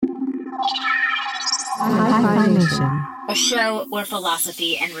Hi-Phi Nation. A show where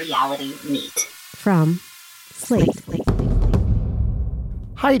philosophy and reality meet. From Slate.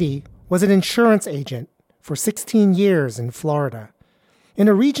 Heidi was an insurance agent for 16 years in Florida, in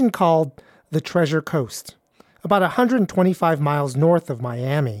a region called the Treasure Coast, about 125 miles north of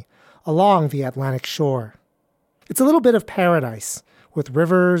Miami, along the Atlantic shore. It's a little bit of paradise, with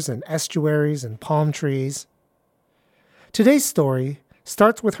rivers and estuaries and palm trees. Today's story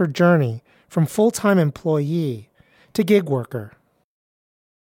starts with her journey from full-time employee to gig worker.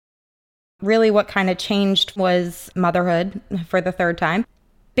 Really what kind of changed was motherhood for the third time.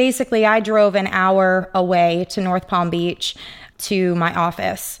 Basically, I drove an hour away to North Palm Beach to my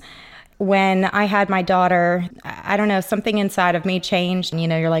office. When I had my daughter, I don't know, something inside of me changed. And,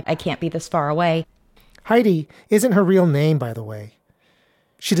 you're like, I can't be this far away. Heidi isn't her real name, by the way.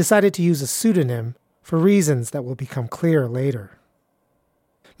 She decided to use a pseudonym for reasons that will become clear later.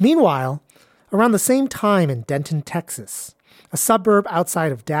 Meanwhile, around the same time in Denton, Texas, a suburb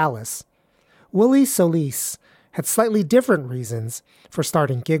outside of Dallas, Willie Solis had slightly different reasons for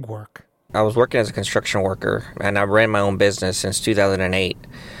starting gig work. I was working as a construction worker, and I ran my own business since 2008.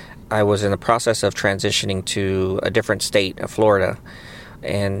 I was in the process of transitioning to a different state of Florida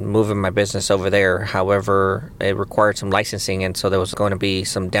and moving my business over there. However, it required some licensing, and so there was going to be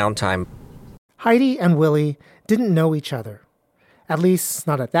some downtime. Heidi and Willie didn't know each other, at least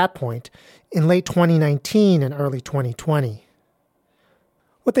not at that point, in late 2019 and early 2020.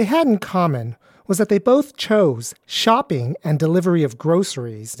 What they had in common was that they both chose shopping and delivery of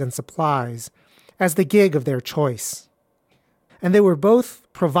groceries and supplies as the gig of their choice. And they were both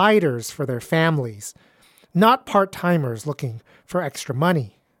providers for their families, not part-timers looking for extra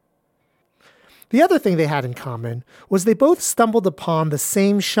money. The other thing they had in common was they both stumbled upon the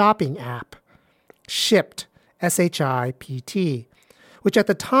same shopping app, Shipt, S-H-I-P-T, which at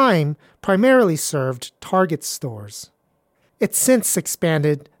the time primarily served Target stores. It's since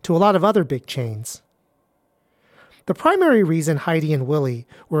expanded to a lot of other big chains. The primary reason Heidi and Willie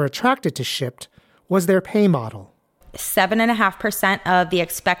were attracted to Shipt was their pay model. 7.5% of the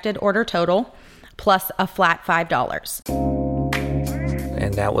expected order total, plus a flat $5.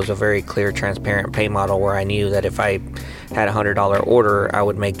 And that was a very clear, transparent pay model where I knew that if I had a $100 order, I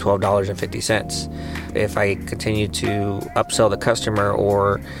would make $12.50. If I continued to upsell the customer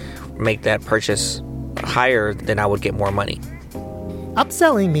or make that purchase higher, then I would get more money.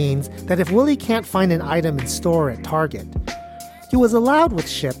 Upselling means that if Willie can't find an item in store at Target, he was allowed with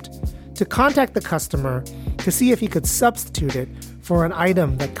Shipt to contact the customer to see if he could substitute it for an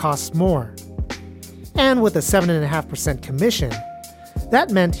item that costs more. And with a 7.5% commission,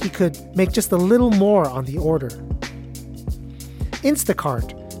 that meant he could make just a little more on the order.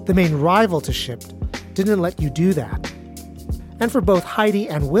 Instacart, the main rival to Shipt, didn't let you do that. And for both Heidi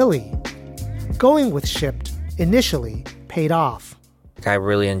and Willie, going with Shipt initially paid off. I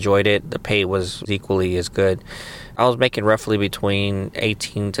really enjoyed it. The pay was equally as good. I was making roughly between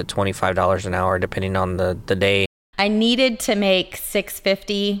 $18 to $25 an hour, depending on the day. I needed to make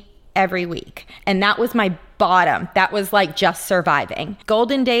 $650 every week, and that was my bottom. That was like just surviving.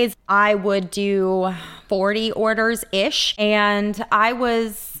 Golden days, I would do 40 orders-ish, and I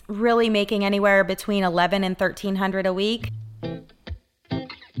was really making anywhere between $1,100 and $1,300 a week.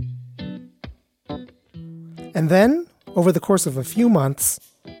 And then, over the course of a few months,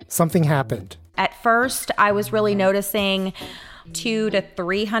 something happened. At first, I was really noticing $200 to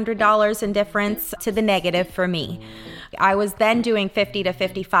 $300 in difference to the negative for me. I was then doing 50 to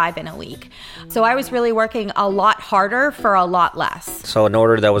 55 in a week. So I was really working a lot harder for a lot less. So an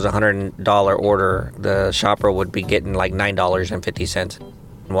order that was a $100 order, the shopper would be getting like $9.50.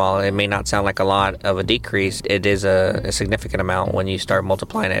 While it may not sound like a lot of a decrease, it is a significant amount when you start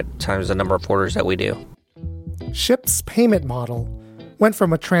multiplying it times the number of orders that we do. Shipt's payment model went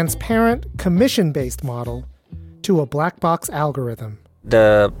from a transparent, commission-based model to a black box algorithm.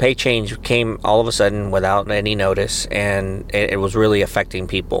 The pay change came all of a sudden without any notice, and it was really affecting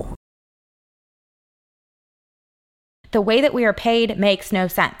people. The way that we are paid makes no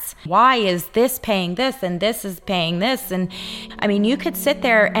sense. Why is this paying this and this is paying this? And I mean, you could sit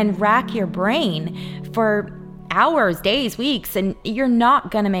there and rack your brain for hours, days, weeks, and you're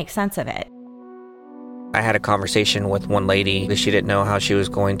not going to make sense of it. I had a conversation with one lady that she didn't know how she was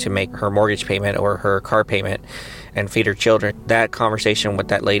going to make her mortgage payment or her car payment and feed her children. That conversation with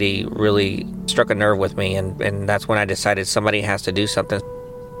that lady really struck a nerve with me, and that's when I decided somebody has to do something.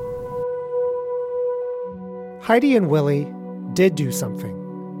 Heidi and Willie did do something.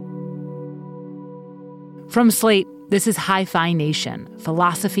 From Slate, this is Hi-Phi Nation,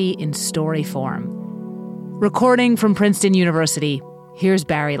 philosophy in story form. Recording from Princeton University, here's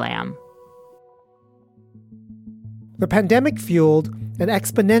Barry Lamb. The pandemic fueled an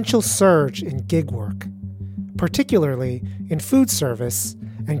exponential surge in gig work, particularly in food service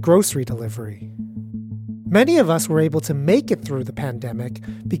and grocery delivery. Many of us were able to make it through the pandemic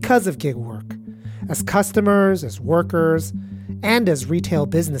because of gig work, as customers, as workers, and as retail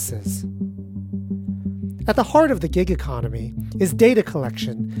businesses. At the heart of the gig economy is data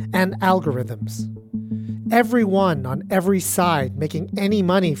collection and algorithms. Everyone on every side making any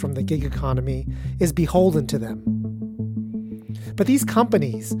money from the gig economy is beholden to them. But these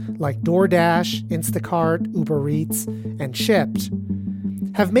companies, like DoorDash, Instacart, Uber Eats, and Shipt,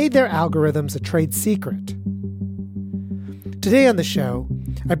 have made their algorithms a trade secret. Today on the show,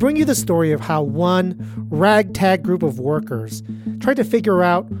 I bring you the story of how one ragtag group of workers tried to figure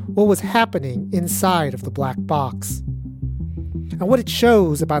out what was happening inside of the black box, and what it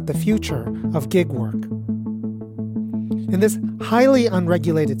shows about the future of gig work. In this highly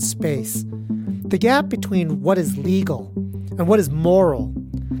unregulated space, the gap between what is legal and what is moral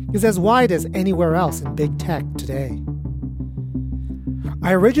is as wide as anywhere else in big tech today.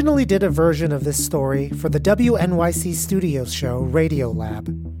 I originally did a version of this story for the WNYC Studios show Radio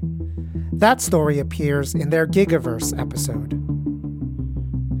Lab. That story appears in their Gigaverse episode.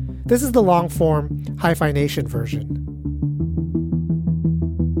 This is the long-form Hi-Phi Nation version.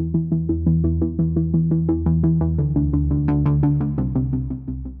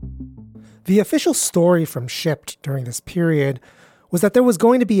 The official story from Shipt during this period was that there was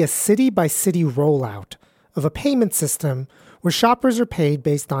going to be a city-by-city rollout of a payment system where shoppers are paid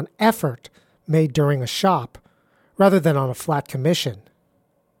based on effort made during a shop, rather than on a flat commission.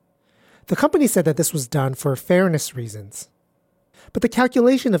 The company said that this was done for fairness reasons. But the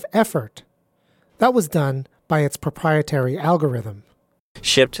calculation of effort, that was done by its proprietary algorithm.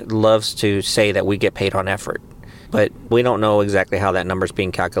 Shipt loves to say that we get paid on effort, but we don't know exactly how that number is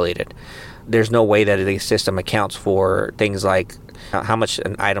being calculated. There's no way that the system accounts for things like how much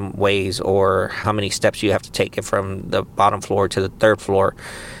an item weighs or how many steps you have to take it from the bottom floor to the third floor.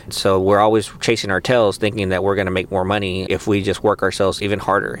 So we're always chasing our tails thinking that we're going to make more money if we just work ourselves even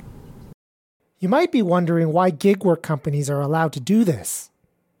harder. You might be wondering why gig work companies are allowed to do this.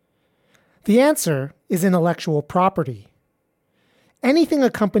 The answer is intellectual property. Anything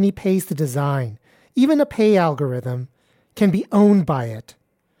a company pays to design, even a pay algorithm, can be owned by it,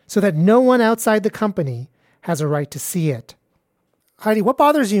 so that no one outside the company has a right to see it. Heidi, what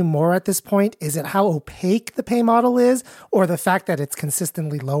bothers you more at this point? Is it how opaque the pay model is, or the fact that it's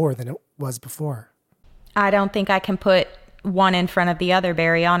consistently lower than it was before? I don't think I can put one in front of the other,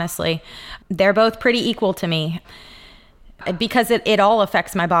 Barry, honestly. They're both pretty equal to me because it all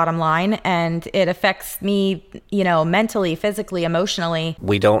affects my bottom line, and it affects me, mentally, physically, emotionally.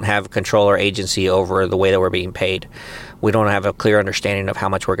 We don't have control or agency over the way that we're being paid. We don't have a clear understanding of how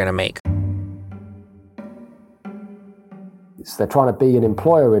much we're going to make. They're trying to be an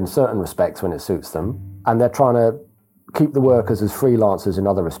employer in certain respects when it suits them, and they're trying to keep the workers as freelancers in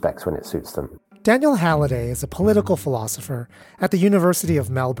other respects when it suits them. Daniel Halliday is a political philosopher at the University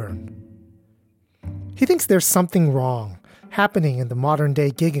of Melbourne. He thinks there's something wrong happening in the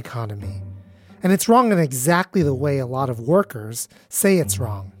modern-day gig economy, and it's wrong in exactly the way a lot of workers say it's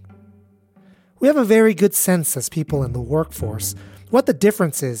wrong. We have a very good sense as people in the workforce what the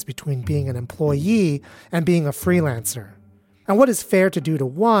difference is between being an employee and being a freelancer, and what is fair to do to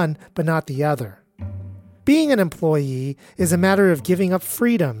one but not the other. Being an employee is a matter of giving up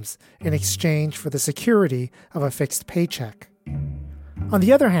freedoms in exchange for the security of a fixed paycheck. On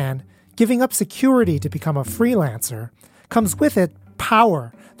the other hand, giving up security to become a freelancer comes with it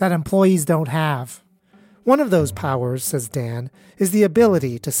power that employees don't have. One of those powers, says Dan, is the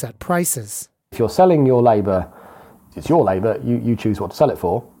ability to set prices. If you're selling your labour, it's your labour, you choose what to sell it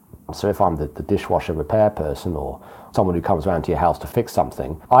for. So if I'm the dishwasher repair person or someone who comes around to your house to fix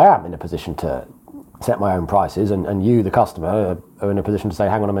something, I am in a position to set my own prices, and you, the customer, are in a position to say,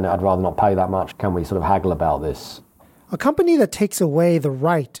 hang on a minute, I'd rather not pay that much. Can we sort of haggle about this? A company that takes away the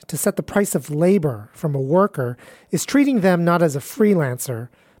right to set the price of labor from a worker is treating them not as a freelancer,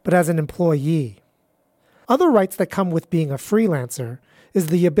 but as an employee. Other rights that come with being a freelancer is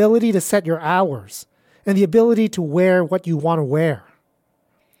the ability to set your hours and the ability to wear what you want to wear.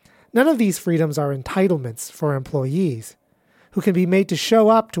 None of these freedoms are entitlements for employees, who can be made to show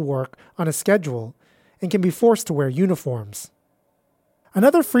up to work on a schedule and can be forced to wear uniforms.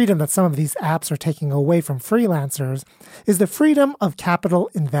 Another freedom that some of these apps are taking away from freelancers is the freedom of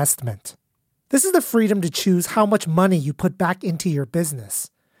capital investment. This is the freedom to choose how much money you put back into your business,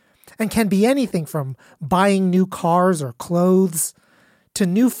 and can be anything from buying new cars or clothes to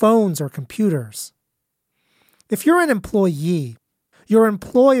new phones or computers. If you're an employee, your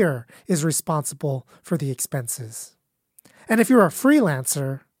employer is responsible for the expenses. And if you're a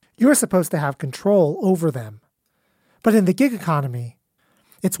freelancer, you're supposed to have control over them. But in the gig economy,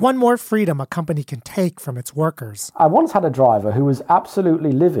 it's one more freedom a company can take from its workers. I once had a driver who was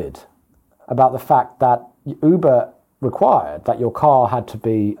absolutely livid about the fact that Uber required that your car had to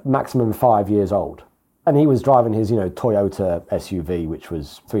be maximum 5 years old. And he was driving his, Toyota SUV, which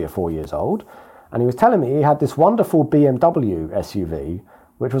was 3 or 4 years old. And he was telling me he had this wonderful BMW SUV,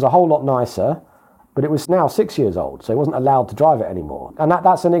 which was a whole lot nicer, but it was now 6 years old, so he wasn't allowed to drive it anymore. And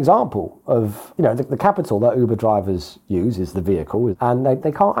that's an example of, the capital that Uber drivers use is the vehicle, and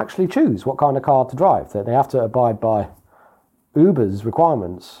they can't actually choose what kind of car to drive. They have to abide by Uber's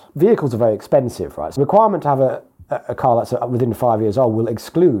requirements. Vehicles are very expensive, right? So the requirement to have a car that's within 5 years old will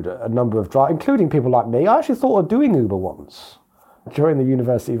exclude a number of drivers, including people like me. I actually thought of doing Uber once during the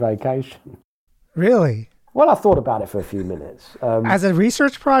university vacation. Really? Well, I thought about it for a few minutes. As a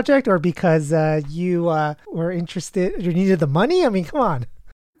research project, or because you were interested, you needed the money? I mean, come on.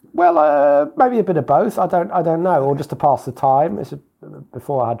 Well, maybe a bit of both. I don't know, or just to pass the time. It's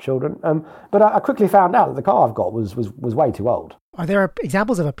before I had children. But I quickly found out that the car I've got was way too old. Are there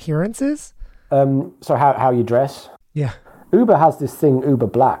examples of appearances? So how you dress? Yeah. Uber has this thing, Uber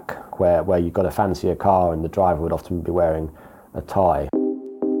Black, where you've got a fancier car and the driver would often be wearing a tie.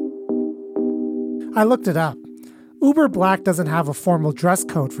 I looked it up. Uber Black doesn't have a formal dress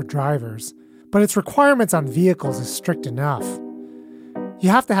code for drivers, but its requirements on vehicles is strict enough. You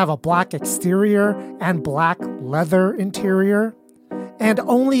have to have a black exterior and black leather interior, and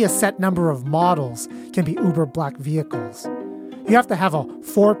only a set number of models can be Uber Black vehicles. You have to have a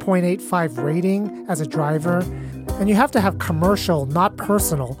 4.85 rating as a driver, and you have to have commercial, not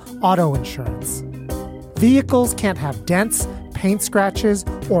personal, auto insurance. Vehicles can't have dents, paint scratches,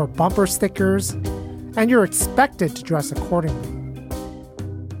 or bumper stickers, and you're expected to dress accordingly.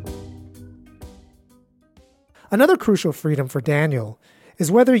 Another crucial freedom for Daniel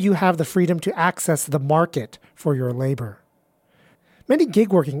is whether you have the freedom to access the market for your labor. Many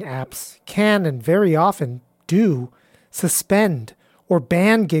gig working apps can, and very often do, suspend or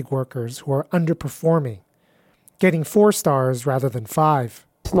ban gig workers who are underperforming, getting 4 stars rather than 5.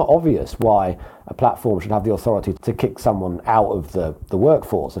 It's not obvious why a platform should have the authority to kick someone out of the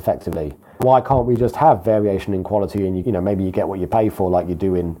workforce effectively. Why can't we just have variation in quality and maybe you get what you pay for like you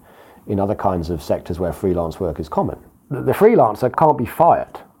do in other kinds of sectors where freelance work is common? The freelancer can't be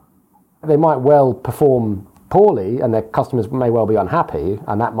fired. They might well perform poorly and their customers may well be unhappy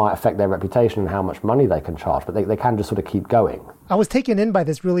and that might affect their reputation and how much money they can charge, but they can just sort of keep going. I was taken in by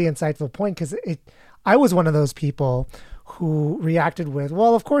this really insightful point because I was one of those people who reacted with,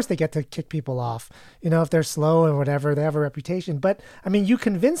 well, of course they get to kick people off. If they're slow and whatever, they have a reputation. But, I mean, you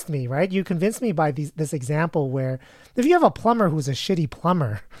convinced me, right? You convinced me by this example where if you have a plumber who's a shitty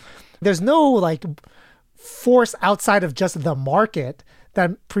plumber, there's no, force outside of just the market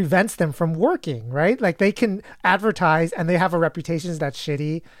that prevents them from working, right? They can advertise and they have a reputation that's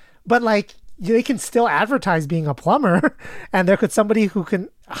shitty, but, they can still advertise being a plumber and there could somebody who can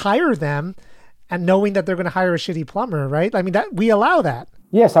hire them and knowing that they're going to hire a shitty plumber, right? I mean, that we allow that.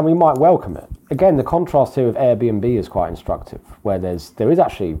 Yes, and we might welcome it. Again, the contrast here with Airbnb is quite instructive, where there is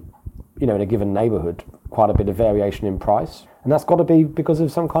actually, in a given neighborhood, quite a bit of variation in price. And that's got to be because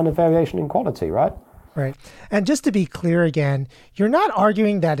of some kind of variation in quality, right? Right. And just to be clear again, you're not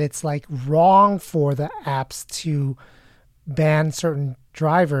arguing that it's wrong for the apps to ban certain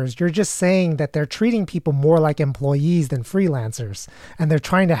drivers. You're just saying that they're treating people more like employees than freelancers. And they're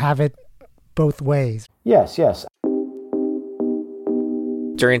trying to have it both ways. Yes.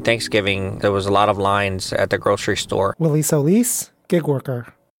 During Thanksgiving, there was a lot of lines at the grocery store. Willie Solis, gig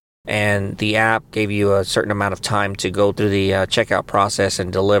worker. And the app gave you a certain amount of time to go through the checkout process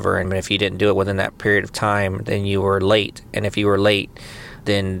and deliver. And if you didn't do it within that period of time, then you were late. And if you were late,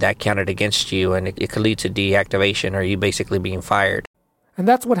 then that counted against you. And it could lead to deactivation or you basically being fired. And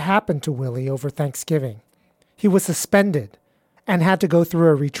that's what happened to Willie over Thanksgiving. He was suspended and had to go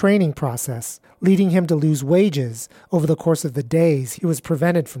through a retraining process, leading him to lose wages over the course of the days he was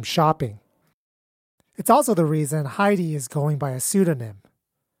prevented from shopping. It's also the reason Heidi is going by a pseudonym.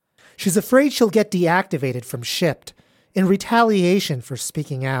 She's afraid she'll get deactivated from Shipt in retaliation for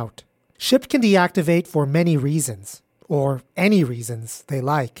speaking out. Shipt can deactivate for many reasons, or any reasons they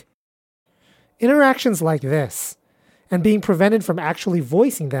like. Interactions like this, and being prevented from actually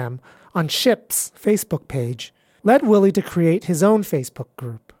voicing them on Shipt's Facebook page, led Willie to create his own Facebook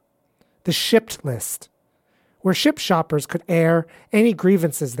group, the Shipt List, where Shipt shoppers could air any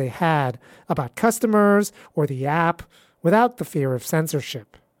grievances they had about customers or the app without the fear of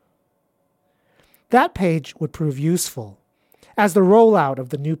censorship. That page would prove useful as the rollout of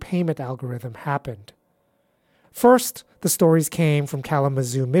the new payment algorithm happened. First, the stories came from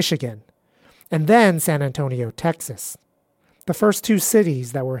Kalamazoo, Michigan, and then San Antonio, Texas, the first two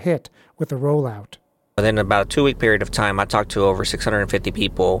cities that were hit with the rollout. Within about a 2-week period of time, I talked to over 650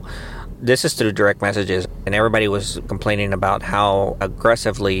 people. This is through direct messages, and everybody was complaining about how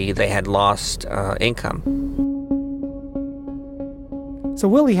aggressively they had lost income. So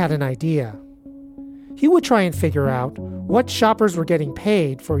Willie had an idea. He would try and figure out what shoppers were getting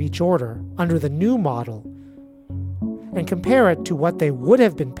paid for each order under the new model and compare it to what they would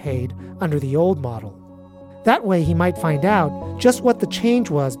have been paid under the old model. That way he might find out just what the change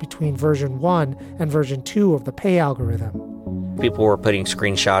was between version 1 and version 2 of the pay algorithm. People were putting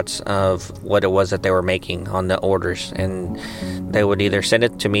screenshots of what it was that they were making on the orders, and they would either send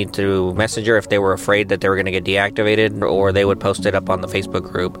it to me through Messenger if they were afraid that they were going to get deactivated, or they would post it up on the Facebook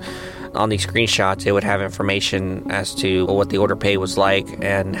group. On these screenshots, it would have information as to what the order pay was like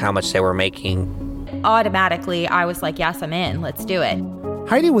and how much they were making. Automatically, I was like, yes, I'm in. Let's do it.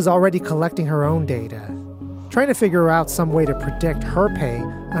 Heidi was already collecting her own data, trying to figure out some way to predict her pay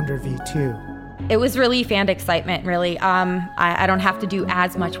under V2. It was relief and excitement, really. I don't have to do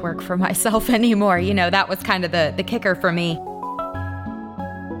as much work for myself anymore. You know, that was kind of the kicker for me.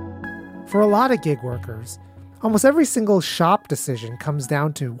 For a lot of gig workers, almost every single shop decision comes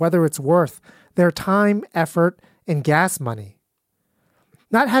down to whether it's worth their time, effort, and gas money.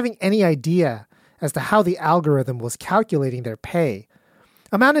 Not having any idea as to how the algorithm was calculating their pay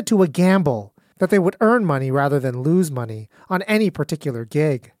amounted to a gamble that they would earn money rather than lose money on any particular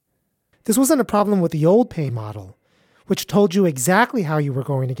gig. This wasn't a problem with the old pay model, which told you exactly how you were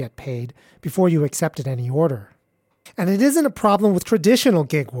going to get paid before you accepted any order. And it isn't a problem with traditional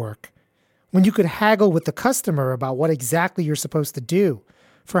gig work, when you could haggle with the customer about what exactly you're supposed to do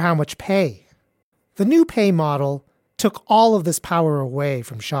for how much pay. The new pay model took all of this power away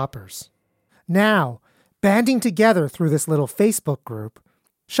from shoppers. Now, banding together through this little Facebook group,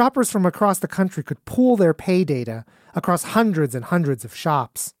 shoppers from across the country could pool their pay data across hundreds and hundreds of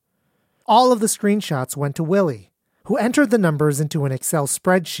shops. All of the screenshots went to Willie, who entered the numbers into an Excel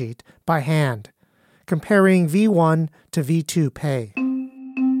spreadsheet by hand, comparing V1 to V2 pay.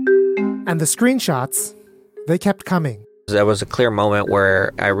 And the screenshots, they kept coming. There was a clear moment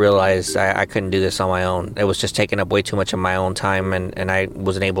where I realized I couldn't do this on my own. It was just taking up way too much of my own time, and I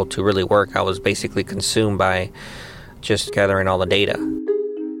wasn't able to really work. I was basically consumed by just gathering all the data.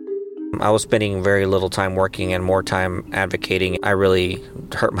 I was spending very little time working and more time advocating. I really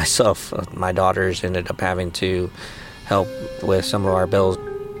hurt myself. My daughters ended up having to help with some of our bills.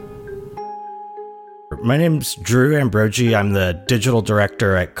 My name's Drew Ambrogi. I'm the digital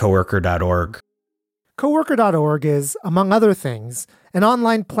director at coworker.org. Coworker.org is, among other things, an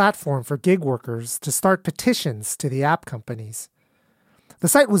online platform for gig workers to start petitions to the app companies. The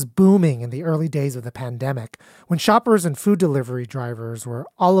site was booming in the early days of the pandemic, when shoppers and food delivery drivers were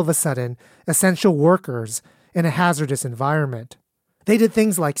all of a sudden essential workers in a hazardous environment. They did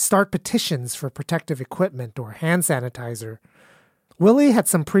things like start petitions for protective equipment or hand sanitizer. Willie had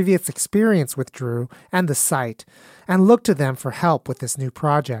some previous experience with Drew and the site and looked to them for help with this new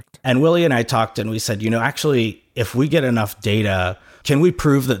project. And Willie and I talked and we said, actually, if we get enough data, can we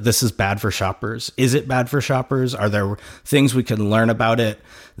prove that this is bad for shoppers? Is it bad for shoppers? Are there things we can learn about it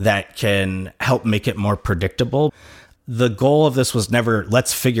that can help make it more predictable? The goal of this was never,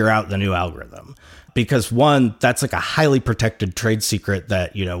 let's figure out the new algorithm. Because one, that's like a highly protected trade secret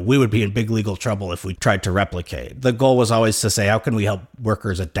that, we would be in big legal trouble if we tried to replicate. The goal was always to say, how can we help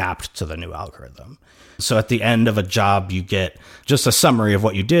workers adapt to the new algorithm? So at the end of a job, you get just a summary of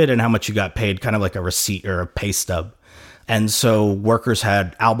what you did and how much you got paid, kind of like a receipt or a pay stub. And so workers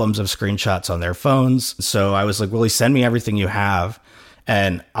had albums of screenshots on their phones. So I was like, Willie, send me everything you have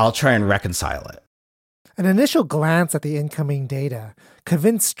and I'll try and reconcile it. An initial glance at the incoming data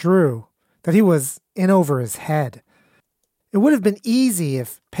convinced Drew that he was in over his head. It would have been easy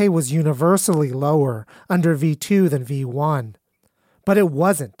if pay was universally lower under V2 than V1, but it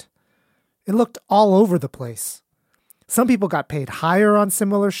wasn't. It looked all over the place. Some people got paid higher on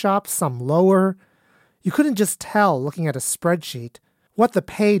similar shops, some lower. You couldn't just tell, looking at a spreadsheet, what the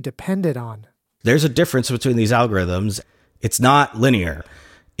pay depended on. There's a difference between these algorithms. It's not linear.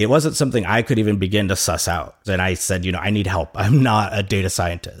 It wasn't something I could even begin to suss out. And I said, I need help. I'm not a data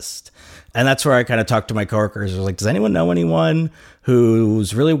scientist. And that's where I kind of talked to my coworkers. I was like, does anyone know anyone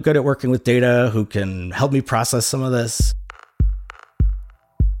who's really good at working with data, who can help me process some of this?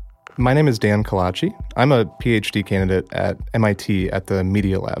 My name is Dan Kalachi. I'm a PhD candidate at MIT at the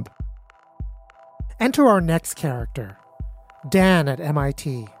Media Lab. Enter our next character, Dan at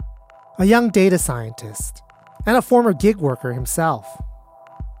MIT, a young data scientist and a former gig worker himself.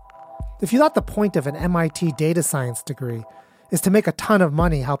 If you thought the point of an MIT data science degree is to make a ton of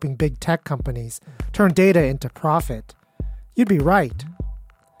money helping big tech companies turn data into profit, you'd be right.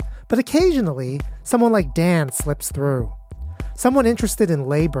 But occasionally, someone like Dan slips through. Someone interested in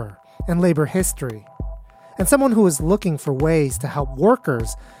labor and labor history, and someone who is looking for ways to help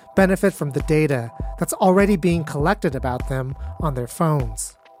workers benefit from the data that's already being collected about them on their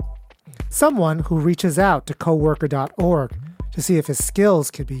phones. Someone who reaches out to coworker.org to see if his skills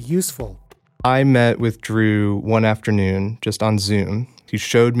could be useful. I met with Drew one afternoon just on Zoom. He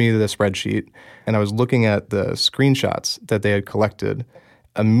showed me the spreadsheet, and I was looking at the screenshots that they had collected.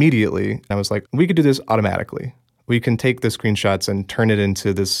 Immediately, I was like, we could do this automatically. We can take the screenshots and turn it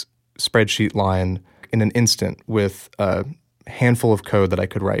into this spreadsheet line in an instant with a handful of code that I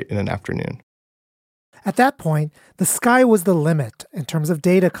could write in an afternoon. At that point, the sky was the limit in terms of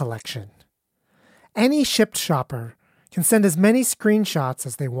data collection. Any Shipt shopper can send as many screenshots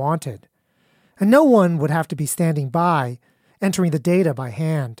as they wanted, and no one would have to be standing by, entering the data by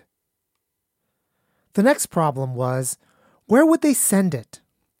hand. The next problem was, where would they send it?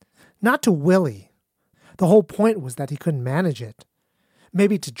 Not to Willie. The whole point was that he couldn't manage it.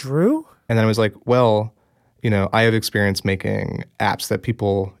 Maybe to Drew? And then I was like, well, I have experience making apps that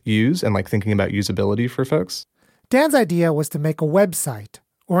people use and like thinking about usability for folks. Dan's idea was to make a website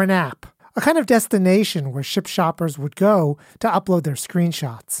or an app, a kind of destination where Shipt shoppers would go to upload their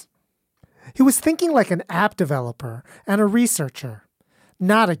screenshots. He was thinking like an app developer and a researcher,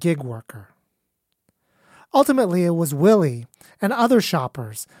 not a gig worker. Ultimately, it was Willie and other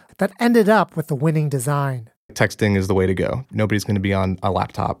shoppers that ended up with the winning design. Texting is the way to go. Nobody's going to be on a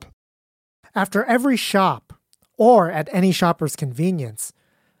laptop. After every shop, or at any shopper's convenience,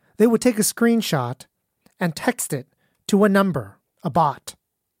 they would take a screenshot and text it to a number, a bot.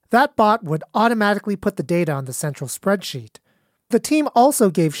 That bot would automatically put the data on the central spreadsheet. The team also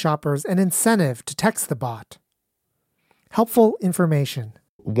gave shoppers an incentive to text the bot. Helpful information.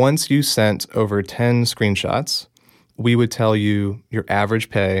 Once you sent over 10 screenshots, we would tell you your average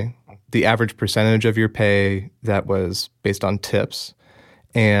pay, the average percentage of your pay that was based on tips,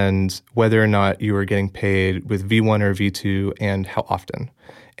 and whether or not you were getting paid with V1 or V2 and how often,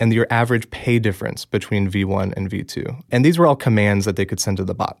 and your average pay difference between V1 and V2. And these were all commands that they could send to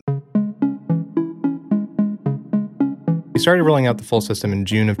the bot. We started rolling out the full system in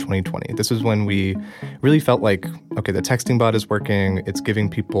June of 2020. This is when we really felt like, okay, the texting bot is working. It's giving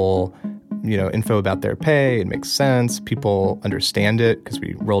people, info about their pay. It makes sense. People understand it because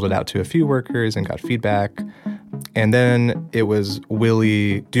we rolled it out to a few workers and got feedback. And then it was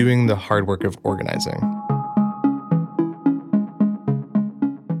Willie doing the hard work of organizing.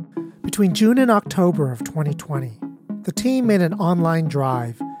 Between June and October of 2020, the team made an online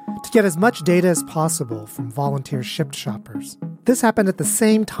drive to get as much data as possible from volunteer Shipt shoppers. This happened at the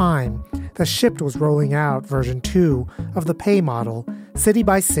same time that Shipt was rolling out version 2 of the pay model, city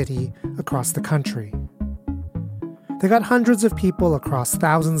by city, across the country. They got hundreds of people across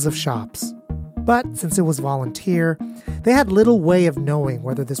thousands of shops. But since it was volunteer, they had little way of knowing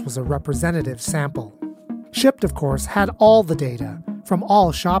whether this was a representative sample. Shipt, of course, had all the data from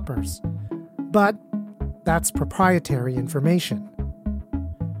all shoppers. But that's proprietary information.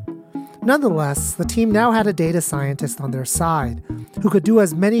 Nonetheless, the team now had a data scientist on their side who could do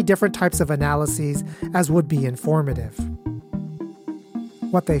as many different types of analyses as would be informative.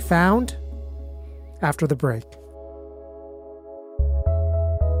 What they found? After the break.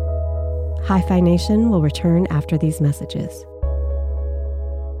 Hi-Fi Nation will return after these messages.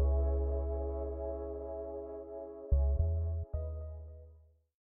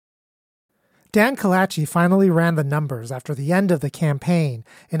 Dan Kalachi finally ran the numbers after the end of the campaign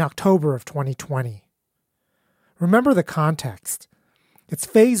in October of 2020. Remember the context. It's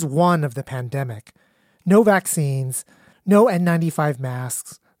phase 1 of the pandemic. No vaccines, no N95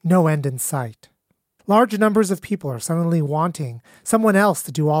 masks, no end in sight. Large numbers of people are suddenly wanting someone else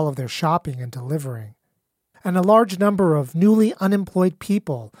to do all of their shopping and delivering. And a large number of newly unemployed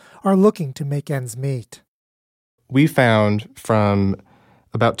people are looking to make ends meet. We found from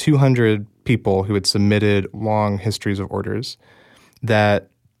about 200 people who had submitted long histories of orders that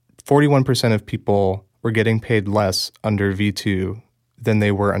 41% of people were getting paid less under V2 than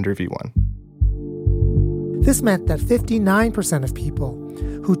they were under V1. This meant that 59% of people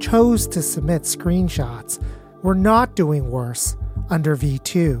who chose to submit screenshots were not doing worse under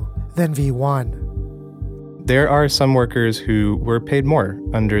V2 than V1. There are some workers who were paid more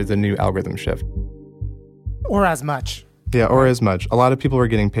under the new algorithm shift. Or as much. Yeah, or as much. A lot of people were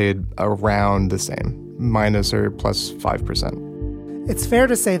getting paid around the same, minus or plus 5%. It's fair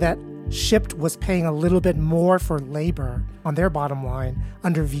to say that Shipt was paying a little bit more for labor on their bottom line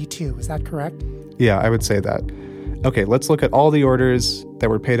under V2. Is that correct? Yeah, I would say that. Okay, let's look at all the orders that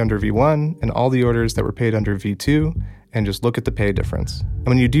were paid under V1 and all the orders that were paid under V2 and just look at the pay difference. And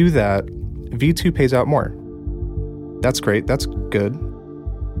when you do that, V2 pays out more. That's great. That's good.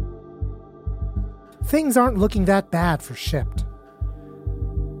 Things aren't looking that bad for Shipt.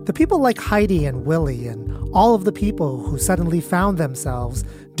 The people like Heidi and Willie and all of the people who suddenly found themselves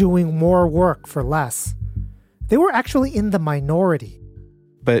doing more work for less, they were actually in the minority.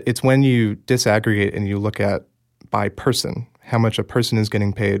 But it's when you disaggregate and you look at by person, how much a person is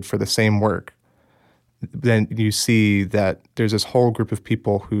getting paid for the same work, then you see that there's this whole group of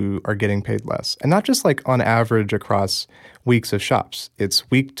people who are getting paid less. And not just like on average across weeks of shops. It's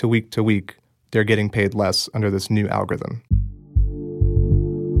week to week to week, they're getting paid less under this new algorithm.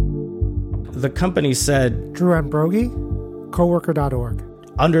 The company said, Drew Ambrogi, coworker.org.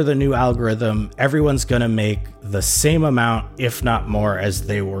 Under the new algorithm, everyone's going to make the same amount, if not more, as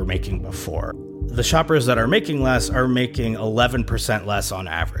they were making before. The shoppers that are making less are making 11% less on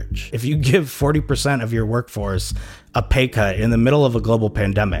average. If you give 40% of your workforce a pay cut in the middle of a global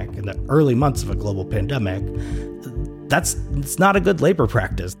pandemic, in the early months of a global pandemic, it's not a good labor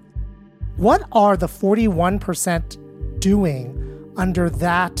practice. What are the 41% doing under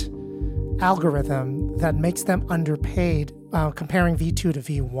that algorithm that makes them underpaid comparing V2 to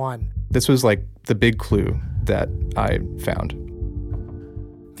V1? This was like the big clue that I found.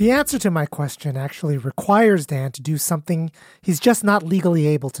 The answer to my question actually requires Dan to do something he's just not legally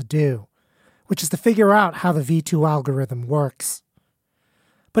able to do, which is to figure out how the V2 algorithm works.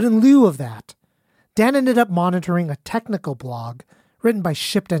 But in lieu of that, Dan ended up monitoring a technical blog written by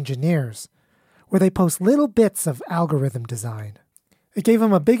Shipt engineers, where they post little bits of algorithm design. It gave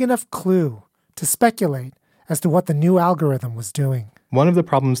him a big enough clue to speculate as to what the new algorithm was doing. One of the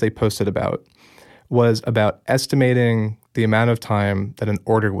problems they posted about was about estimating the amount of time that an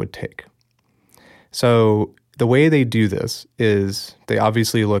order would take. So the way they do this is they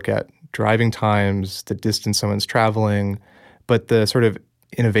obviously look at driving times, the distance someone's traveling, but the sort of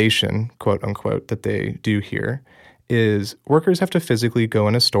innovation, quote unquote, that they do here is workers have to physically go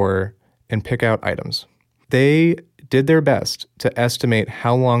in a store and pick out items. They did their best to estimate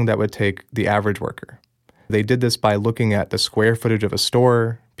how long that would take the average worker. They did this by looking at the square footage of a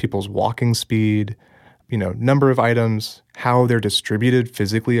store, people's walking speed, number of items, how they're distributed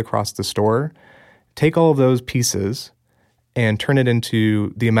physically across the store. Take all of those pieces and turn it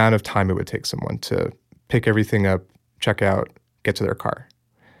into the amount of time it would take someone to pick everything up, check out, get to their car.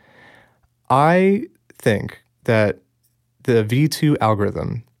 I think that the V2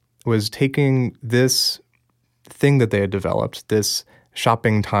 algorithm was taking this thing that they had developed, this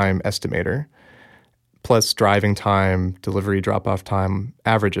shopping time estimator, plus driving time, delivery drop-off time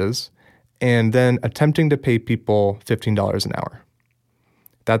averages, and then attempting to pay people $15 an hour.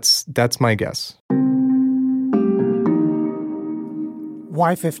 That's my guess.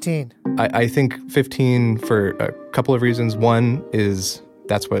 Why 15? I think 15 for a couple of reasons. One is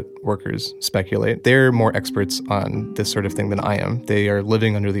that's what workers speculate. They're more experts on this sort of thing than I am. They are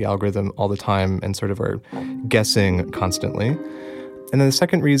living under the algorithm all the time and sort of are guessing constantly. And then the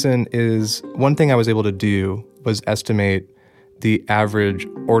second reason is one thing I was able to do was estimate the average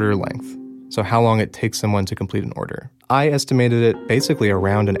order length. So how long it takes someone to complete an order. I estimated it basically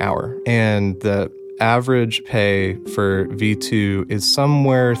around an hour. And the average pay for V2 is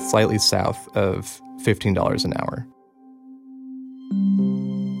somewhere slightly south of $15 an hour.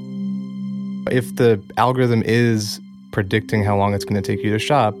 If the algorithm is predicting how long it's going to take you to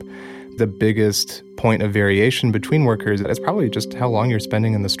shop, the biggest point of variation between workers is probably just how long you're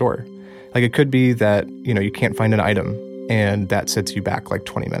spending in the store. Like it could be that, you can't find an item and that sets you back like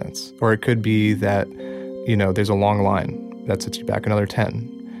 20 minutes. Or it could be that, there's a long line that sets you back another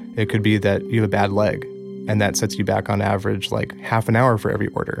 10. It could be that you have a bad leg and that sets you back on average like half an hour for every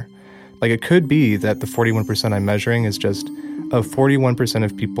order. Like it could be that the 41% I'm measuring is just of 41%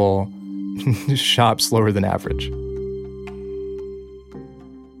 of people shop slower than average.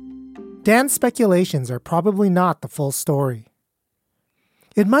 Dan's speculations are probably not the full story.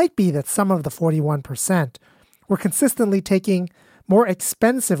 It might be that some of the 41% were consistently taking more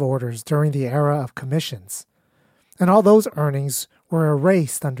expensive orders during the era of commissions, and all those earnings were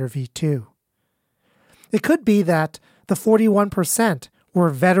erased under V2. It could be that the 41% were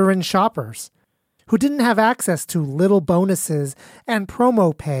veteran shoppers who didn't have access to little bonuses and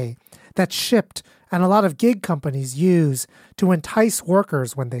promo pay that Shipt and a lot of gig companies use to entice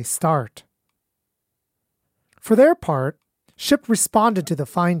workers when they start. For their part, Shipt responded to the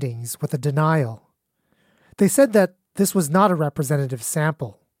findings with a denial. They said that this was not a representative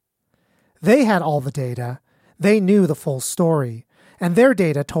sample. They had all the data, they knew the full story, and their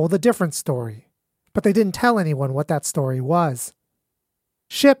data told a different story. But they didn't tell anyone what that story was.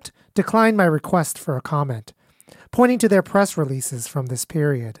 Shipt declined my request for a comment, pointing to their press releases from this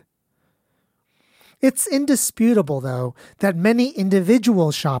period. It's indisputable, though, that many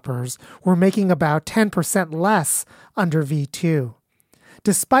individual shoppers were making about 10% less under V2,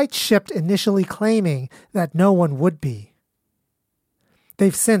 despite Shipt initially claiming that no one would be.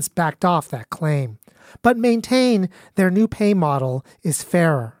 They've since backed off that claim, but maintain their new pay model is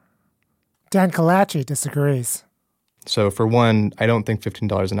fairer. Dan Kalachi disagrees. So for one, I don't think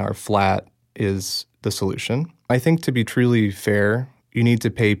 $15 an hour flat is the solution. I think to be truly fair, you need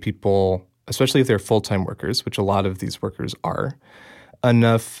to pay people, especially if they're full-time workers, which a lot of these workers are,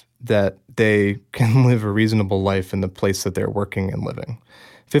 enough that they can live a reasonable life in the place that they're working and living.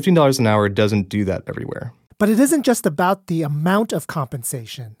 $15 an hour doesn't do that everywhere. But it isn't just about the amount of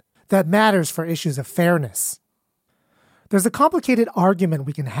compensation that matters for issues of fairness. There's a complicated argument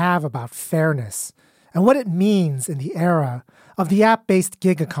we can have about fairness and what it means in the era of the app-based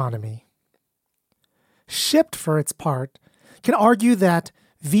gig economy. Shipt, for its part, can argue that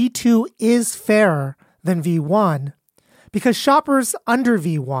V2 is fairer than V1 because shoppers under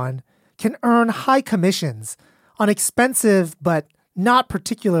V1 can earn high commissions on expensive but not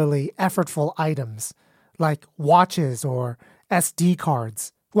particularly effortful items like watches or SD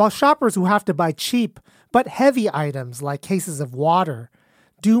cards, while shoppers who have to buy cheap but heavy items like cases of water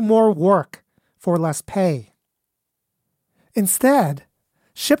do more work for less pay. Instead,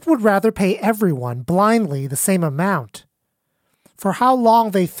 Shipt would rather pay everyone blindly the same amount for how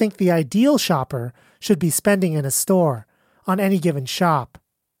long they think the ideal shopper should be spending in a store on any given shop.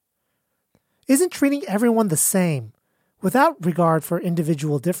 Isn't treating everyone the same, without regard for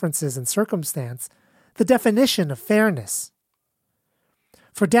individual differences in circumstance, the definition of fairness?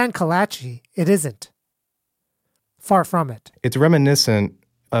 For Dan Kalachi, it isn't. Far from it. It's reminiscent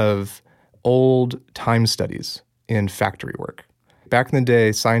of old time studies in factory work. Back in the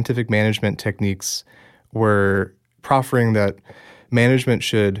day, scientific management techniques were proffering that management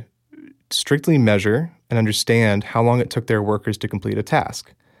should strictly measure and understand how long it took their workers to complete a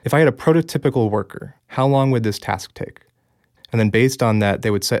task. If I had a prototypical worker, how long would this task take? And then based on that,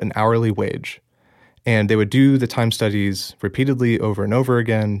 they would set an hourly wage. And they would do the time studies repeatedly over and over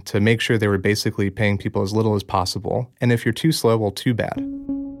again to make sure they were basically paying people as little as possible. And if you're too slow, well, too bad.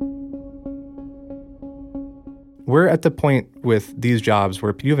 We're at the point with these jobs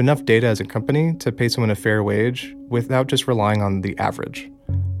where you have enough data as a company to pay someone a fair wage without just relying on the average.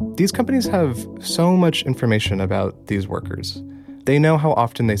 These companies have so much information about these workers. They know how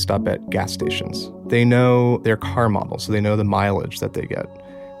often they stop at gas stations. They know their car model, so they know the mileage that they get.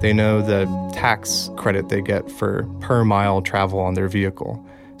 They know the tax credit they get for per mile travel on their vehicle.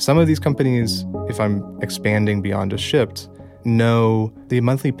 Some of these companies, if I'm expanding beyond just Shipt, know the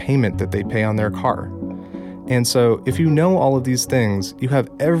monthly payment that they pay on their car. And so if you know all of these things, you have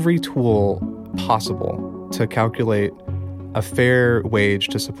every tool possible to calculate a fair wage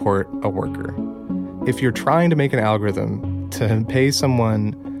to support a worker. If you're trying to make an algorithm to pay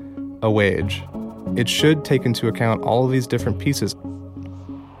someone a wage, it should take into account all of these different pieces.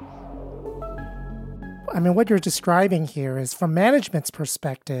 I mean, what you're describing here is, from management's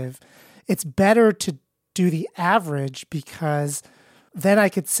perspective, it's better to do the average because then I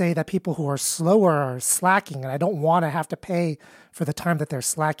could say that people who are slower are slacking and I don't want to have to pay for the time that they're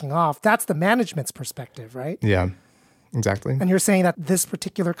slacking off. That's the management's perspective, right? Yeah, exactly. And you're saying that this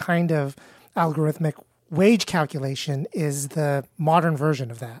particular kind of algorithmic wage calculation is the modern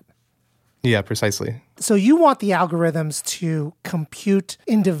version of that. Yeah, precisely. So you want the algorithms to compute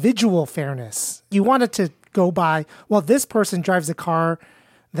individual fairness. You want it to go by, well, this person drives a car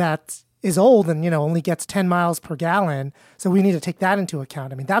that is old and, only gets 10 miles per gallon, so we need to take that into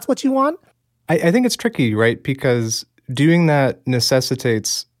account. I mean, that's what you want? I think it's tricky, right? Because doing that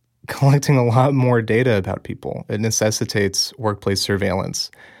necessitates collecting a lot more data about people. It necessitates workplace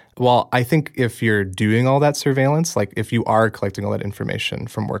surveillance. Well, I think if you're doing all that surveillance, like if you are collecting all that information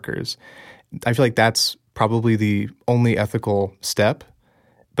from workers, I feel like that's probably the only ethical step.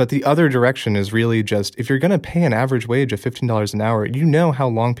 But the other direction is really just, if you're going to pay an average wage of $15 an hour, you know how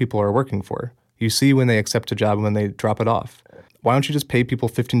long people are working for. You see when they accept a job and when they drop it off. Why don't you just pay people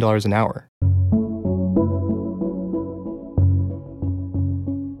 $15 an hour?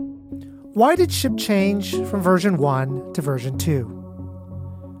 Why did Shipt change from version 1 to version 2?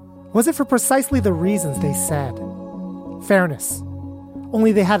 Was it for precisely the reasons they said? Fairness.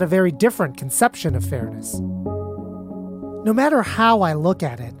 Only they had a very different conception of fairness. No matter how I look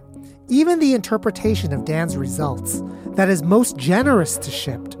at it, even the interpretation of Dan's results that is most generous to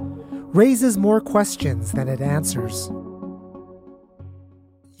Shipt raises more questions than it answers.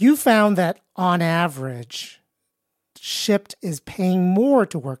 You found that, on average, Shipt is paying more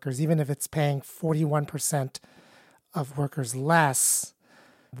to workers, even if it's paying 41% of workers less.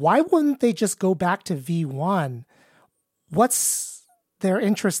 Why wouldn't they just go back to V1? What's their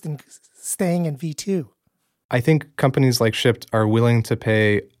interest in staying in V2? I think companies like Shipt are willing to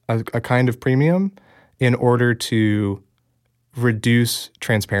pay a kind of premium in order to reduce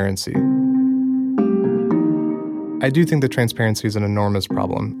transparency. I do think that transparency is an enormous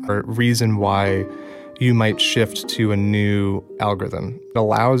problem, or reason why you might shift to a new algorithm. It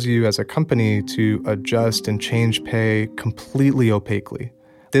allows you as a company to adjust and change pay completely opaquely.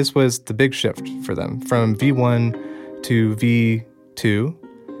 This was the big shift for them, from V1 to V2,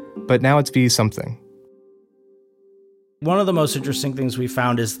 but now it's V something. One of the most interesting things we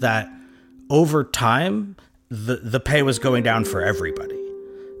found is that over time, the pay was going down for everybody.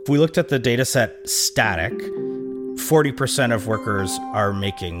 If we looked at the data set static, 40% of workers are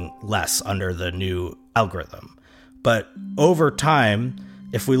making less under the new algorithm. But over time,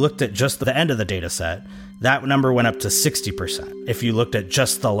 if we looked at just the end of the data set, that number went up to 60% if you looked at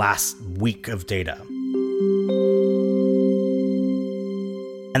just the last week of data.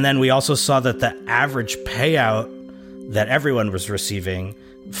 And then we also saw that the average payout that everyone was receiving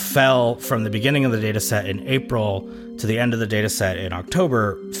fell from the beginning of the data set in April to the end of the data set in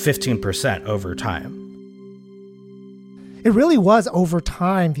October, 15% over time. It really was over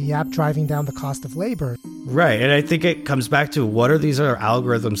time the app driving down the cost of labor. Right, and I think it comes back to what are these other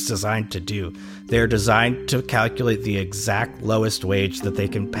algorithms designed to do? They're designed to calculate the exact lowest wage that they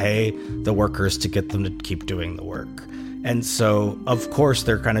can pay the workers to get them to keep doing the work. And so, of course,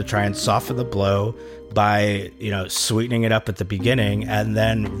 they're going to try and soften the blow by, sweetening it up at the beginning and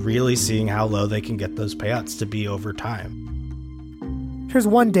then really seeing how low they can get those payouts to be over time. Here's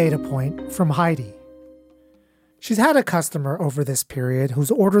one data point from Heidi. She's had a customer over this period who's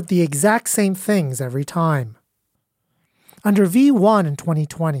ordered the exact same things every time. Under V1 in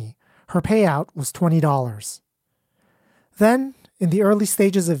 2020, her payout was $20. Then, in the early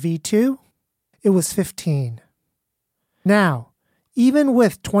stages of V2, it was $15. Now, even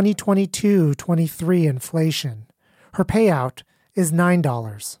with 2022-23 inflation, her payout is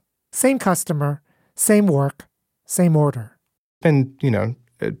 $9. Same customer, same work, same order. It's been,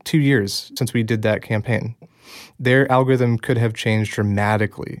 2 years since we did that campaign. Their algorithm could have changed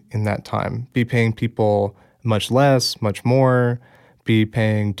dramatically in that time, be paying people much less, much more, be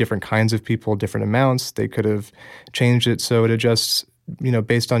paying different kinds of people different amounts. They could have changed it so it adjusts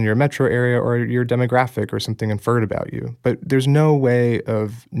based on your metro area or your demographic or something inferred about you. But there's no way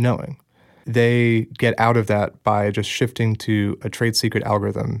of knowing. They get out of that by just shifting to a trade secret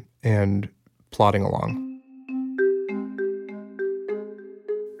algorithm and plodding along.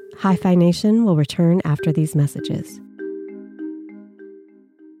 Hi-Fi Nation will return after these messages.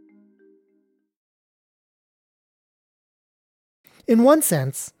 In one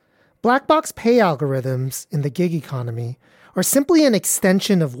sense, black box pay algorithms in the gig economy are simply an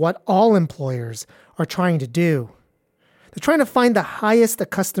extension of what all employers are trying to do. They're trying to find the highest a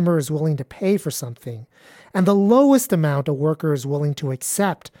customer is willing to pay for something and the lowest amount a worker is willing to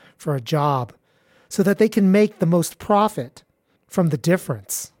accept for a job so that they can make the most profit from the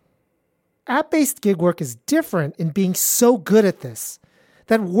difference. App-based gig work is different in being so good at this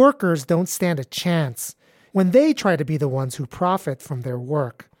that workers don't stand a chance when they try to be the ones who profit from their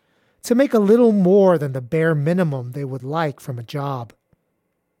work, to make a little more than the bare minimum they would like from a job.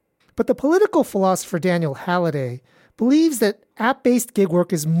 But the political philosopher Daniel Halliday believes that app-based gig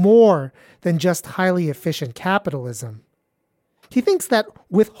work is more than just highly efficient capitalism. He thinks that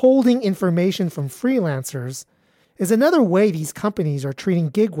withholding information from freelancers is another way these companies are treating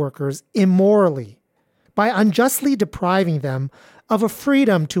gig workers immorally, by unjustly depriving them of a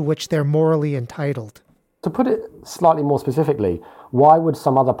freedom to which they're morally entitled. To put it slightly more specifically, why would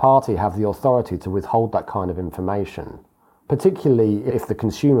some other party have the authority to withhold that kind of information, particularly if the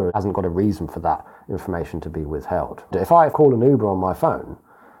consumer hasn't got a reason for that information to be withheld? If I call an Uber on my phone,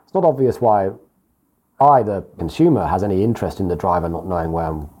 it's not obvious why I, the consumer, has any interest in the driver not knowing where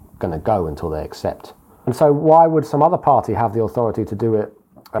I'm going to go until they accept. And so why would some other party have the authority to do it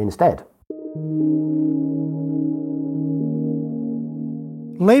instead?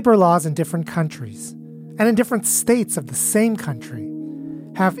 Labor laws in different countries, and in different states of the same country,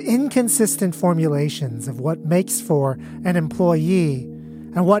 have inconsistent formulations of what makes for an employee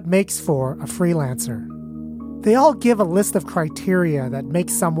and what makes for a freelancer. They all give a list of criteria that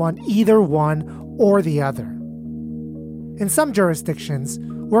makes someone either one or the other. In some jurisdictions,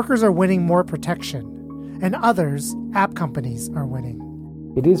 workers are winning more protection, and others, app companies, are winning.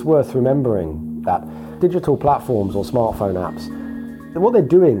 It is worth remembering that digital platforms or smartphone apps, what they're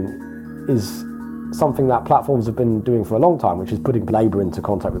doing is something that platforms have been doing for a long time, which is putting labour into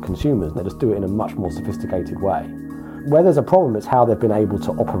contact with consumers. They just do it in a much more sophisticated way. Where there's a problem, it's how they've been able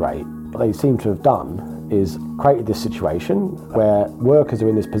to operate. What they seem to have done is created this situation where workers are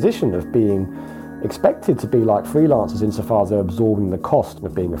in this position of being expected to be like freelancers insofar as they're absorbing the cost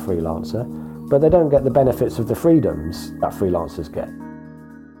of being a freelancer, but they don't get the benefits of the freedoms that freelancers get.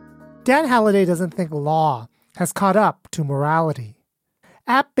 Dan Halliday doesn't think law has caught up to morality.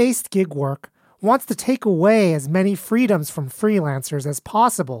 App-based gig work wants to take away as many freedoms from freelancers as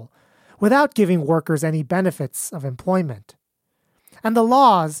possible without giving workers any benefits of employment. And the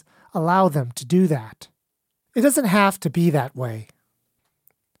laws allow them to do that. It doesn't have to be that way.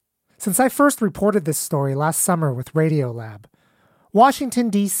 Since I first reported this story last summer with Radiolab, Washington,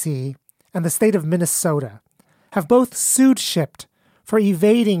 D.C. and the state of Minnesota have both sued Shipt for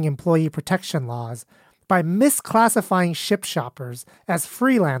evading employee protection laws by misclassifying Shipt shoppers as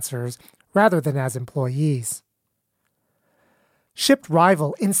freelancers rather than as employees. Shipt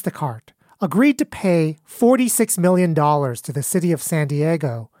rival Instacart agreed to pay $46 million to the city of San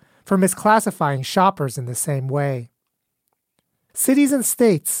Diego for misclassifying shoppers in the same way. Cities and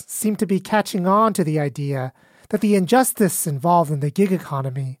states seem to be catching on to the idea that the injustice involved in the gig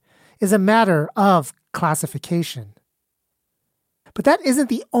economy is a matter of classification. But that isn't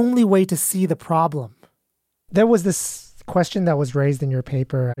the only way to see the problem. There was this question that was raised in your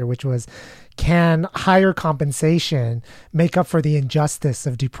paper, which was, can higher compensation make up for the injustice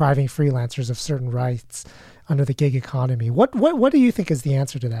of depriving freelancers of certain rights under the gig economy? What do you think is the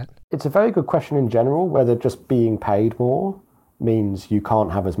answer to that? It's a very good question in general, whether just being paid more means you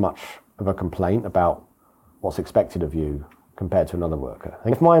can't have as much of a complaint about what's expected of you compared to another worker.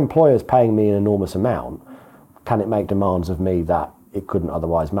 If my employer is paying me an enormous amount, can it make demands of me that it couldn't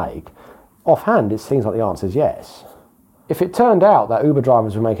otherwise make? Offhand, it seems like the answer is yes. If it turned out that Uber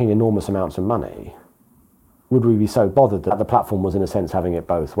drivers were making enormous amounts of money, would we be so bothered that the platform was in a sense having it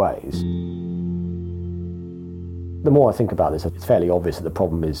both ways? The more I think about this, it's fairly obvious that the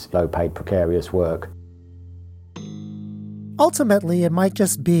problem is low-paid, precarious work. Ultimately, it might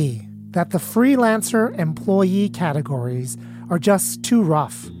just be that the freelancer-employee categories are just too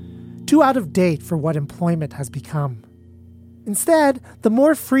rough, too out of date for what employment has become. Instead, the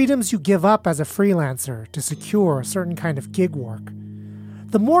more freedoms you give up as a freelancer to secure a certain kind of gig work,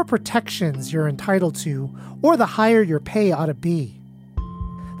 the more protections you're entitled to, or the higher your pay ought to be.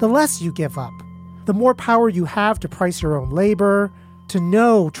 The less you give up, the more power you have to price your own labor, to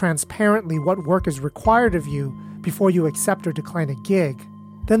know transparently what work is required of you before you accept or decline a gig,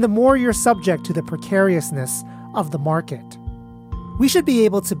 then the more you're subject to the precariousness of the market. We should be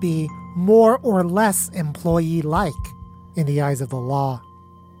able to be more or less employee-like in the eyes of the law.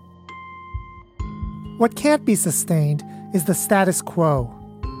 What can't be sustained is the status quo,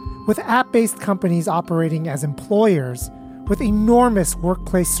 with app-based companies operating as employers with enormous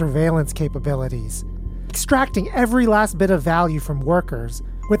workplace surveillance capabilities, extracting every last bit of value from workers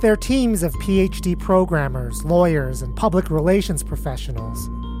with their teams of PhD programmers, lawyers, and public relations professionals,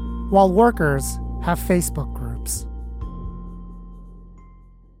 while workers have Facebook groups.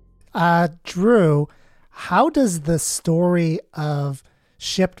 Drew, how does the story of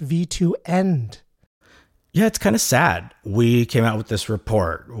Shipt V2 end? Yeah, it's kind of sad. We came out with this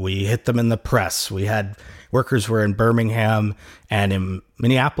report. We hit them in the press. We had workers were in Birmingham and in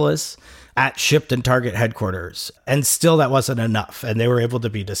Minneapolis at Shipt and Target headquarters. And still that wasn't enough. And they were able to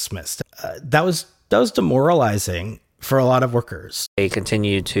be dismissed. That was demoralizing for a lot of workers. They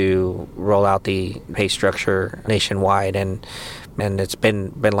continue to roll out the pay structure nationwide, and it's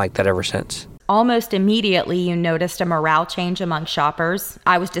been like that ever since. Almost immediately, you noticed a morale change among shoppers.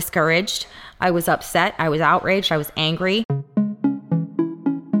 I was discouraged. I was upset. I was outraged. I was angry.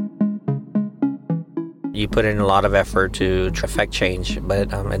 You put in a lot of effort to affect change,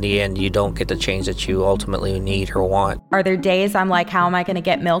 but in the end, you don't get the change that you ultimately need or want. Are there days I'm like, how am I going to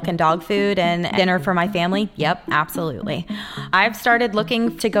get milk and dog food and dinner for my family? Yep, absolutely. I've started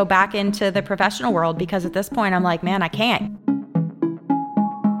looking to go back into the professional world because at this point, I'm like, man, I can't.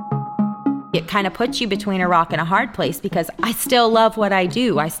 It kind of puts you between a rock and a hard place because I still love what I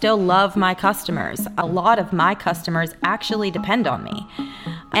do. I still love my customers. A lot of my customers actually depend on me.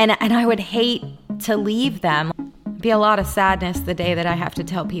 And I would hate to leave them. It'd be a lot of sadness the day that I have to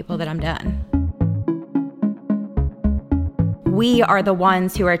tell people that I'm done. We are the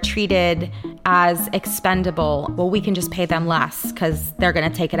ones who are treated as expendable. Well, we can just pay them less because they're going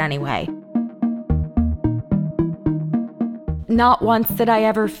to take it anyway. Not once did I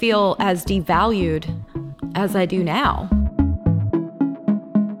ever feel as devalued as I do now.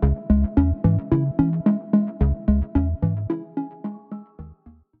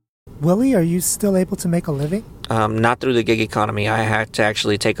 Willie, are you still able to make a living? Not through the gig economy. I had to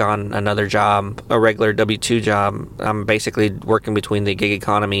actually take on another job, a regular W-2 job. I'm basically working between the gig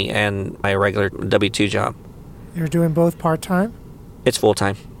economy and my regular W-2 job. You're doing both part-time? It's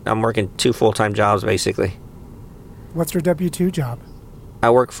full-time. I'm working 2 full-time jobs, basically. What's your W-2 job? I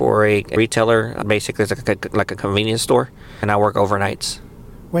work for a retailer. Basically, it's like a convenience store, and I work overnights.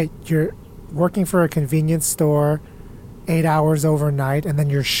 Wait, you're working for a convenience store 8 hours overnight, and then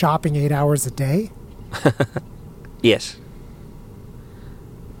you're shopping 8 hours a day? Yes.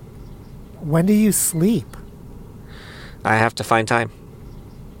 When do you sleep? I have to find time.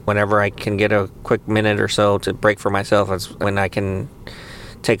 Whenever I can get a quick minute or so to break for myself, that's when I can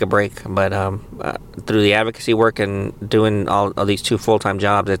take a break. But through the advocacy work and doing all of these 2 full-time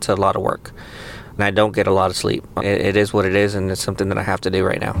jobs, it's a lot of work. And I don't get a lot of sleep. It is what it is, and it's something that I have to do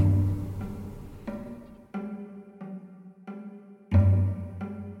right now.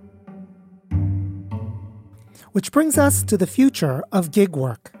 Which brings us to the future of gig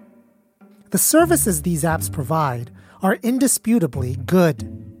work. The services these apps provide are indisputably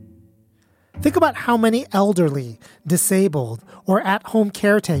good. Think about how many elderly, disabled, or at-home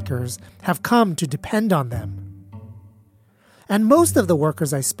caretakers have come to depend on them. And most of the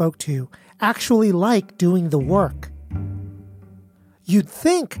workers I spoke to actually like doing the work. You'd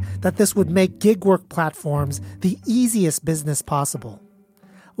think that this would make gig work platforms the easiest business possible.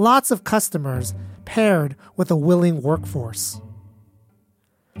 Lots of customers paired with a willing workforce.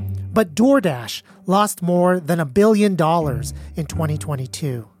 But DoorDash lost more than $1 billion in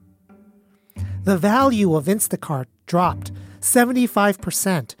 2022. The value of Instacart dropped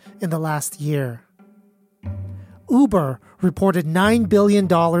 75% in the last year. Uber reported $9 billion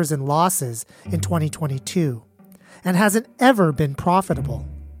in losses in 2022 and hasn't ever been profitable.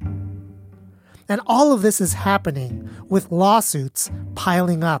 And all of this is happening with lawsuits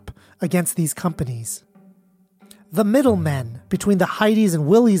piling up against these companies. The middlemen between the Heidis and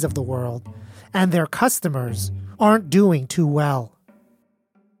Willies of the world and their customers aren't doing too well.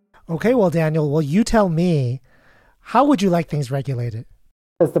 Okay, well, Daniel, well, you tell me, how would you like things regulated?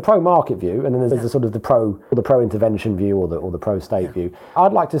 There's the pro-market view, and then there's the sort of the pro-intervention view or the pro-state view.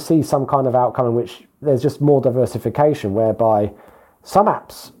 I'd like to see some kind of outcome in which there's just more diversification, whereby some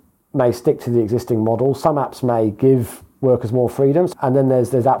apps may stick to the existing model, some apps may give workers more freedoms, and then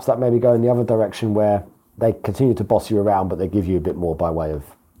there's apps that maybe go in the other direction where they continue to boss you around, but they give you a bit more by way of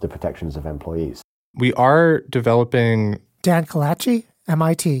the protections of employees. We are developing... Dan Kalachi,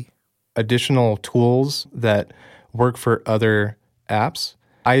 MIT. Additional tools that work for other apps.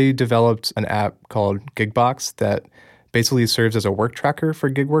 I developed an app called Gigbox that basically serves as a work tracker for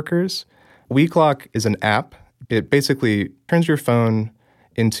gig workers. WeClock is an app. It basically turns your phone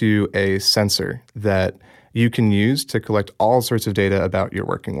into a sensor that you can use to collect all sorts of data about your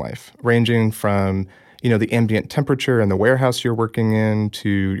working life, ranging from, the ambient temperature in the warehouse you're working in to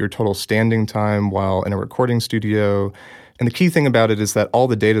your total standing time while in a recording studio. And the key thing about it is that all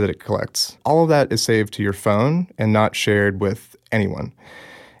the data that it collects, all of that is saved to your phone and not shared with anyone.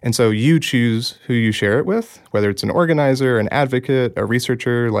 And so you choose who you share it with, whether it's an organizer, an advocate, a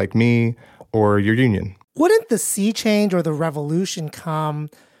researcher like me, or your union. Wouldn't the sea change or the revolution come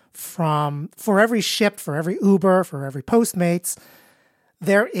from, for every Shipt, for every Uber, for every Postmates,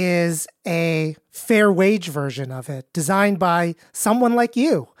 there is a fair wage version of it designed by someone like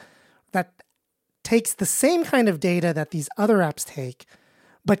you that takes the same kind of data that these other apps take,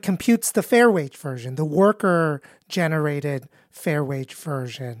 but computes the fair wage version, the worker-generated fair wage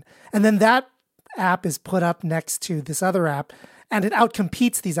version. And then that app is put up next to this other app, and it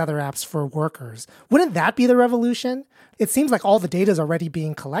outcompetes these other apps for workers. Wouldn't that be the revolution? It seems like all the data is already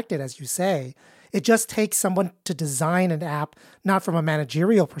being collected, as you say. It just takes someone to design an app, not from a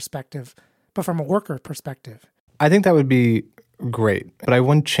managerial perspective, but from a worker perspective. I think that would be great, but I have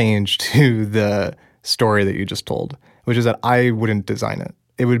one change to the story that you just told, which is that I wouldn't design it.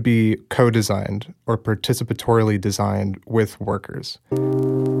 It would be co-designed or participatorily designed with workers.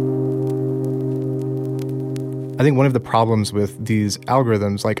 I think one of the problems with these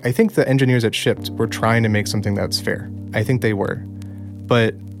algorithms, I think the engineers at Shipt were trying to make something that's fair. I think they were.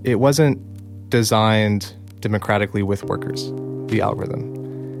 But it wasn't designed democratically with workers, the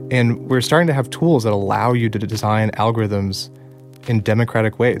algorithm. And we're starting to have tools that allow you to design algorithms in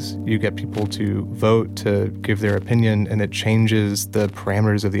democratic ways. You get people to vote, to give their opinion, and it changes the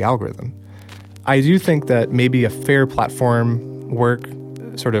parameters of the algorithm. I do think that maybe a fair platform work,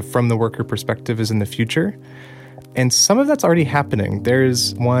 sort of from the worker perspective, is in the future. And some of that's already happening.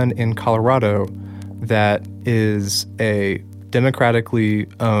 There's one in Colorado that is a democratically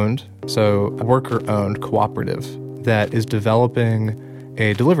owned, so worker-owned cooperative that is developing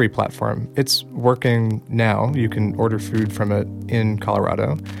a delivery platform. It's working now. You can order food from it in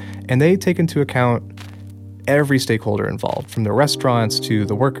Colorado. And they take into account every stakeholder involved, from the restaurants to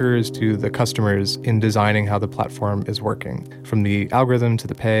the workers to the customers, in designing how the platform is working, from the algorithm to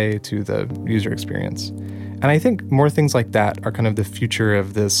the pay to the user experience. And I think more things like that are kind of the future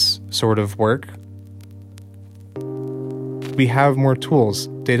of this sort of work. We have more tools.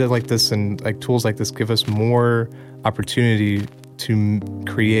 Data like this and tools like this give us more opportunity to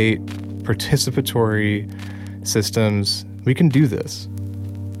create participatory systems. We can do this.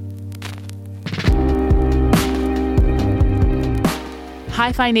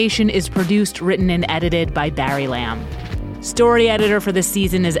 Hi-Phi Nation is produced, written, and edited by Barry Lamb. Story editor for this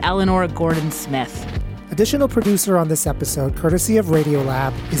season is Eleanor Gordon-Smith. Additional producer on this episode, courtesy of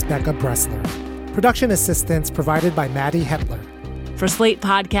Radiolab, is Becca Bressler. Production assistance provided by Maddie Hetler. For Slate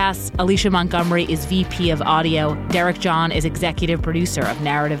Podcasts, Alicia Montgomery is VP of Audio, Derek John is Executive Producer of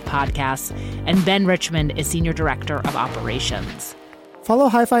Narrative Podcasts, and Ben Richmond is Senior Director of Operations. Follow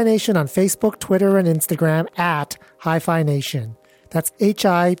Hi-Phi Nation on Facebook, Twitter, and Instagram at Hi-Phi Nation. That's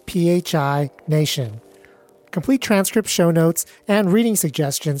HIPHI Nation. Complete transcript, show notes, and reading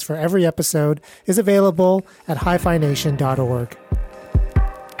suggestions for every episode is available at hiphination.org.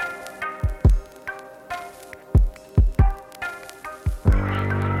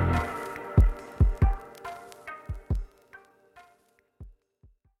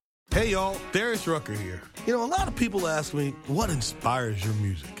 Hey y'all, Darius Rucker here. You know, a lot of people ask me, what inspires your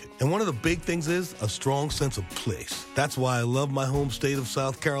music? And one of the big things is a strong sense of place. That's why I love my home state of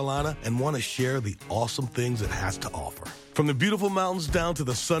South Carolina and want to share the awesome things it has to offer. From the beautiful mountains down to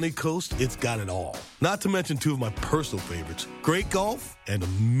the sunny coast, it's got it all. Not to mention two of my personal favorites, great golf and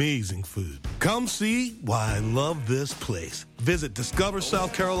amazing food. Come see why I love this place. Visit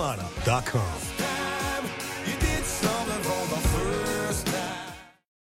discoversouthcarolina.com.